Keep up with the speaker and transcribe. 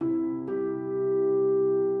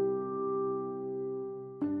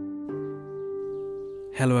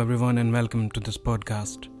Hello everyone and welcome to this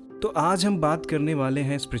podcast. तो आज हम बात करने वाले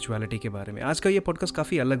हैं स्पिरिचुअलिटी के बारे में। आज का ये पॉडकास्ट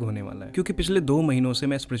काफ़ी अलग होने वाला है क्योंकि पिछले 2 महीनों से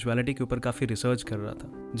मैं स्पिरिचुअलिटी के ऊपर काफ़ी रिसर्च कर रहा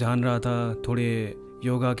था, जान रहा था थोड़े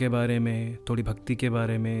योगा के बारे में, थोड़ी भक्ति के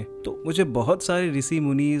बारे में। तो मुझे बहुत सारे ऋषि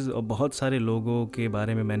मुनीज और बहुत सारे लोगों के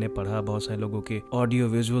बारे में मैंने पढ़ा, बहुत सारे लोगों के ऑडियो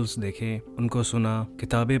विजुअल्स देखे, उनको सुना,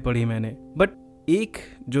 किताबें पढ़ी मैंने। बट एक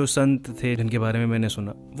जो संत थे जिनके बारे में मैंने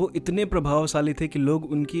सुना, वो इतने प्रभावशाली थे कि लोग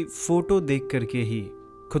उनकी फोटो देख करके ही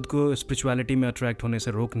खुद को स्पिरिचुअलिटी में अट्रैक्ट होने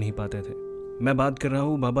से रोक नहीं पाते थे। मैं बात कर रहा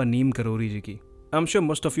हूँ बाबा नीम करोली जी की। I am sure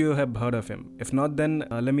most of you have heard of him. If not then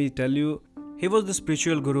let me tell you, he was the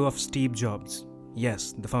spiritual Guru of Steve jobs, yes,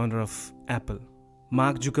 the founder of Apple,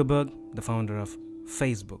 Mark Zuckerberg, the founder of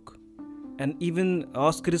Facebook, and even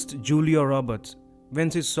Futurist Julia Roberts,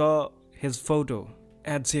 when she saw his photo,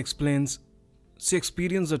 as she explains, she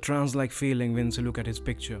experienced a trance-like feeling when she looked at his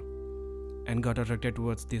picture and got attracted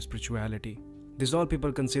towards the spirituality. These all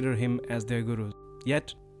people consider him as their gurus.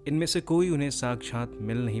 Yet, इनमें से कोई उन्हें साक्षात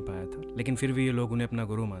मिल नहीं पाया था, लेकिन फिर भी ये लोग उन्हें अपना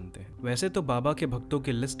गुरु मानते हैं। वैसे तो बाबा के भक्तों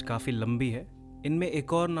की लिस्ट काफ़ी लंबी है। इनमें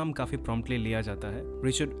एक और नाम काफी प्रॉम्प्टली लिया जाता है,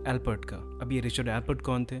 रिचर्ड एल्पर्ट का। अब ये रिचर्ड एल्पर्ट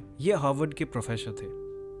कौन थे? ये हार्वर्ड के प्रोफेसर थे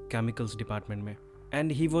केमिकल्स डिपार्टमेंट में,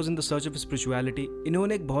 and he was in the search of spirituality.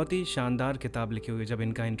 इन्होंने एक बहुत ही शानदार किताब लिखी हुई है। जब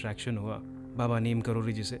इनका इंटरेक्शन हुआ बाबा नीम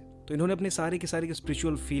करोली जी से, तो इन्होंने अपनी सारी की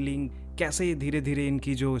स्पिरिचुअल फीलिंग, कैसे धीरे धीरे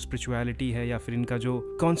इनकी जो स्पिरिचुअलिटी है या फिर इनका जो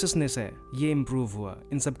कॉन्शियसनेस है ये इम्प्रूव हुआ,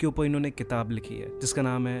 इन सब के ऊपर इन्होंने किताब लिखी है जिसका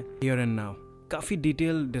नाम है हियर एंड नाउ। काफ़ी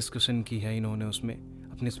डिटेल डिस्कशन की है इन्होंने उसमें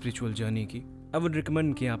अपनी स्पिरिचुअल जर्नी की। आई वुड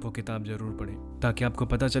रिकमेंड कि आप वो किताब जरूर पढ़ें ताकि आपको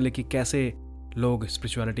पता चले कि कैसे लोग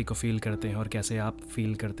स्पिरिचुअलिटी को फील करते हैं और कैसे आप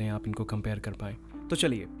फील करते हैं, आप इनको कंपेयर कर पाएं। तो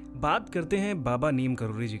चलिए बात करते हैं बाबा नीम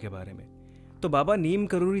करोली जी के बारे में। तो बाबा नीम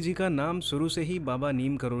करोली जी का नाम शुरू से ही बाबा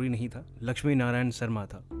नीम करोली नहीं था, लक्ष्मी नारायण शर्मा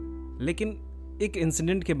था। लेकिन एक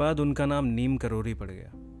इंसिडेंट के बाद उनका नाम नीम करोली पड़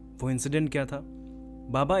गया। वो इंसिडेंट क्या था?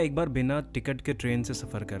 बाबा एक बार बिना टिकट के ट्रेन से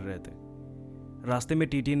सफ़र कर रहे थे। रास्ते में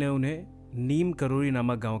टीटी ने उन्हें नीम करोली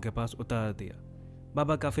नामक गांव के पास उतार दिया।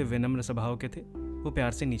 बाबा काफ़ी विनम्र स्वभाव के थे, वो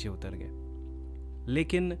प्यार से नीचे उतर गए।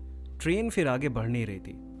 लेकिन ट्रेन फिर आगे बढ़ नहीं रही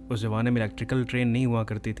थी। उस ज़माने में इलेक्ट्रिकल ट्रेन नहीं हुआ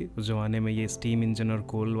करती थी, उस ज़माने में ये स्टीम इंजन और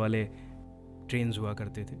कोल वाले ट्रेन हुआ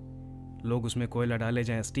करते थे। लोग उसमें कोयला डाले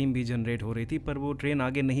जाएं, स्टीम भी जनरेट हो रही थी, पर वो ट्रेन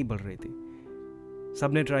आगे नहीं बढ़ रही थी।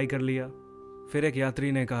 सब ने ट्राई कर लिया। फिर एक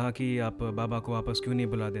यात्री ने कहा कि आप बाबा को वापस क्यों नहीं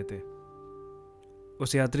बुला देते।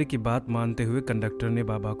 उस यात्री की बात मानते हुए कंडक्टर ने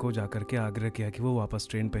बाबा को जाकर के आग्रह किया कि वो वापस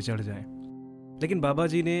ट्रेन पे चढ़ जाएं। लेकिन बाबा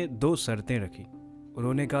जी ने 2 शर्तें रखी।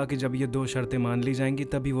 उन्होंने कहा कि जब ये 2 शर्तें मान ली जाएंगी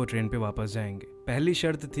तभी वो ट्रेन पे वापस जाएंगे। पहली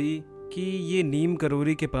शर्त थी कि ये नीम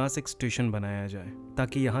करोली के पास एक स्टेशन बनाया जाए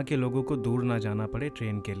ताकि यहाँ के लोगों को दूर ना जाना पड़े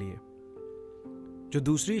ट्रेन के लिए। जो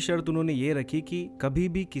दूसरी शर्त उन्होंने ये रखी कि कभी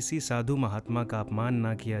भी किसी साधु महात्मा का अपमान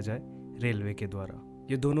ना किया जाए रेलवे के द्वारा।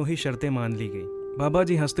 ये दोनों ही शर्तें मान ली गई। बाबा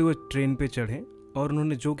जी हंसते हुए ट्रेन पे चढ़े और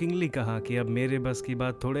उन्होंने जोकिंगली कहा कि अब मेरे बस की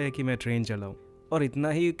बात थोड़े है कि मैं ट्रेन चलाऊं। और इतना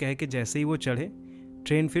ही कह के जैसे ही वो चढ़े,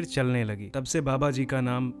 ट्रेन फिर चलने लगी। तब से बाबा जी का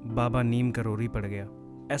नाम बाबा नीम करोली पड़ गया।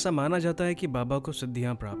 ऐसा माना जाता है कि बाबा को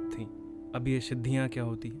सिद्धियां प्राप्त थीं। अब ये सिद्धियां क्या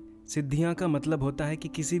होती हैं? सिद्धियां का मतलब होता है कि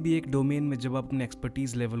किसी भी एक डोमेन में जब आप अपने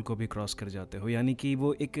एक्सपर्टीज लेवल को भी क्रॉस कर जाते हो, यानी कि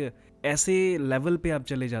वो एक ऐसे लेवल पे आप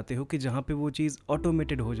चले जाते हो कि जहाँ पे वो चीज़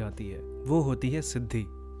ऑटोमेटेड हो जाती है, वो होती है सिद्धि।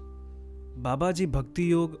 बाबा जी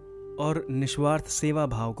भक्ति योग और निस्वार्थ सेवा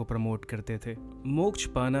भाव को प्रमोट करते थे। मोक्ष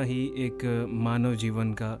पाना ही एक मानव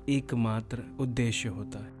जीवन का एकमात्र उद्देश्य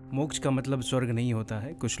होता है। मोक्ष का मतलब स्वर्ग नहीं होता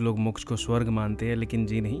है। कुछ लोग मोक्ष को स्वर्ग मानते हैं, लेकिन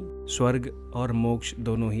जी नहीं, स्वर्ग और मोक्ष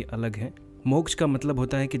दोनों ही अलग हैं। मोक्ष का मतलब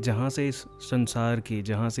होता है कि जहाँ से इस संसार की,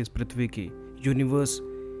 जहाँ से इस पृथ्वी की यूनिवर्स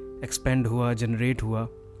एक्सपेंड हुआ, जनरेट हुआ,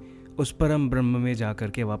 उस परम ब्रह्म में जा कर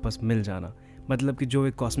के वापस मिल जाना। मतलब कि जो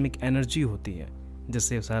एक कॉस्मिक एनर्जी होती है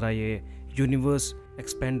जिससे सारा ये यूनिवर्स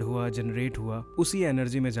एक्सपेंड हुआ, जनरेट हुआ, उसी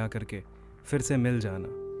एनर्जी में जा कर के फिर से मिल जाना,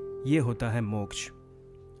 ये होता है मोक्ष।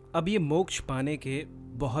 अब ये मोक्ष पाने के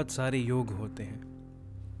बहुत सारे योग होते हैं।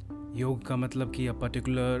 योग का मतलब कि a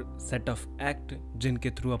particular set of act जिनके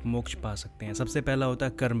थ्रू आप मोक्ष पा सकते हैं। सबसे पहला होता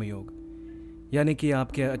है कर्म योग, यानी कि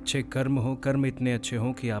आपके अच्छे कर्म हो, कर्म इतने अच्छे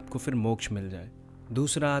हों कि आपको फिर मोक्ष मिल जाए।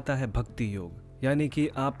 दूसरा आता है भक्ति योग, यानी कि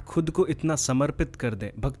आप खुद को इतना समर्पित कर दें।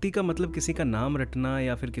 भक्ति का मतलब किसी का नाम रटना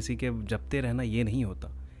या फिर किसी के जपते रहना, ये नहीं होता।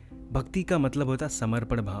 भक्ति का मतलब होता है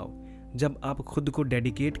समर्पण भाव। जब आप खुद को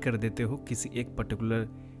डेडिकेट कर देते हो किसी एक पर्टिकुलर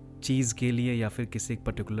चीज़ के लिए या फिर किसी एक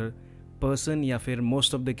पर्टिकुलर पर्सन या फिर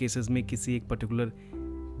मोस्ट ऑफ द केसेस में किसी एक पर्टिकुलर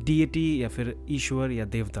डीएटी या फिर ईश्वर या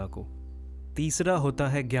देवता को। तीसरा होता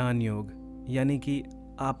है ज्ञान योग, यानी कि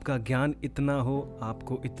आपका ज्ञान इतना हो,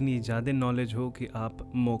 आपको इतनी ज़्यादा नॉलेज हो कि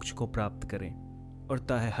आप मोक्ष को प्राप्त करें। और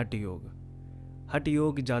होता है हठ योग। हठ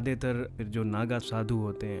योग ज़्यादातर जो नागा साधु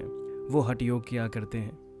होते हैं वो हठ योग किया करते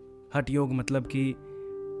हैं। हठ योग मतलब कि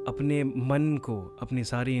अपने मन को, अपनी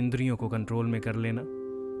सारी इंद्रियों को कंट्रोल में कर लेना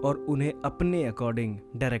और उन्हें अपने अकॉर्डिंग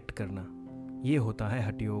डायरेक्ट करना, ये होता है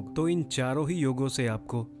हठ योग। तो इन चारों ही योगों से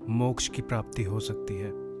आपको मोक्ष की प्राप्ति हो सकती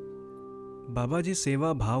है। बाबा जी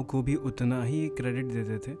सेवा भाव को भी उतना ही क्रेडिट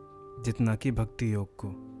देते थे जितना कि भक्ति योग को।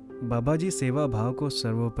 बाबा जी सेवा भाव को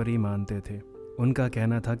सर्वोपरि मानते थे। उनका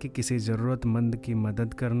कहना था कि किसी ज़रूरतमंद की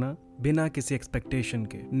मदद करना बिना किसी एक्सपेक्टेशन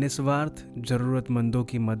के, निस्वार्थ ज़रूरतमंदों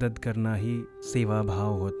की मदद करना ही सेवा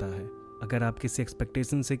भाव होता है। अगर आप किसी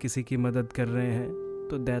एक्सपेक्टेशन से किसी की मदद कर रहे हैं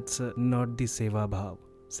तो दैट्स नॉट द सेवा भाव।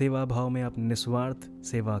 सेवा भाव में आप निस्वार्थ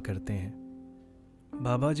सेवा करते हैं।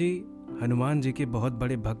 बाबा जी हनुमान जी के बहुत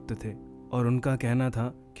बड़े भक्त थे और उनका कहना था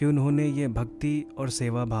कि उन्होंने ये भक्ति और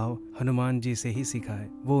सेवा भाव हनुमान जी से ही सीखा है।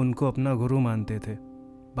 वो उनको अपना गुरु मानते थे।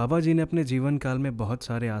 बाबा जी ने अपने जीवन काल में बहुत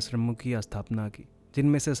सारे आश्रमों की स्थापना की,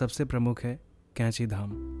 जिनमें से सबसे प्रमुख है कैंची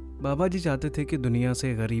धाम। बाबा जी चाहते थे कि दुनिया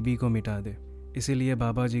से गरीबी को मिटा दे। इसीलिए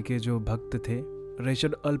बाबा जी के जो भक्त थे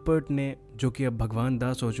रिचर्ड अल्पर्ट ने, जो कि अब भगवान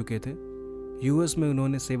दास हो चुके थे, यूएस में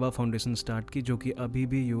उन्होंने सेवा फाउंडेशन स्टार्ट की, जो कि अभी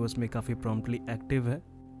भी यूएस में काफ़ी प्रॉम्प्टली एक्टिव है।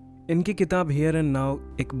 इनकी किताब हियर एंड नाउ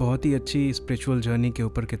एक बहुत ही अच्छी स्पिरिचुअल जर्नी के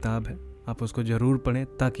ऊपर किताब है। आप उसको ज़रूर पढ़ें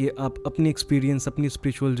ताकि आप अपनी एक्सपीरियंस, अपनी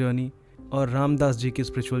स्पिरिचुअल जर्नी और रामदास जी की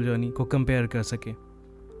स्पिरिचुअल जर्नी को कंपेयर कर सकें।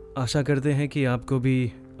 आशा करते हैं कि आपको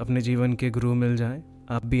भी अपने जीवन के गुरु मिल जाएं,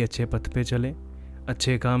 आप भी अच्छे पथ पे चलें,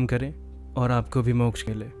 अच्छे काम करें और आपको भी मोक्ष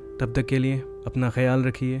मिले। तब तक के लिए अपना ख्याल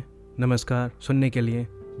रखिए। नमस्कार। सुनने के लिए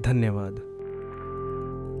धन्यवाद।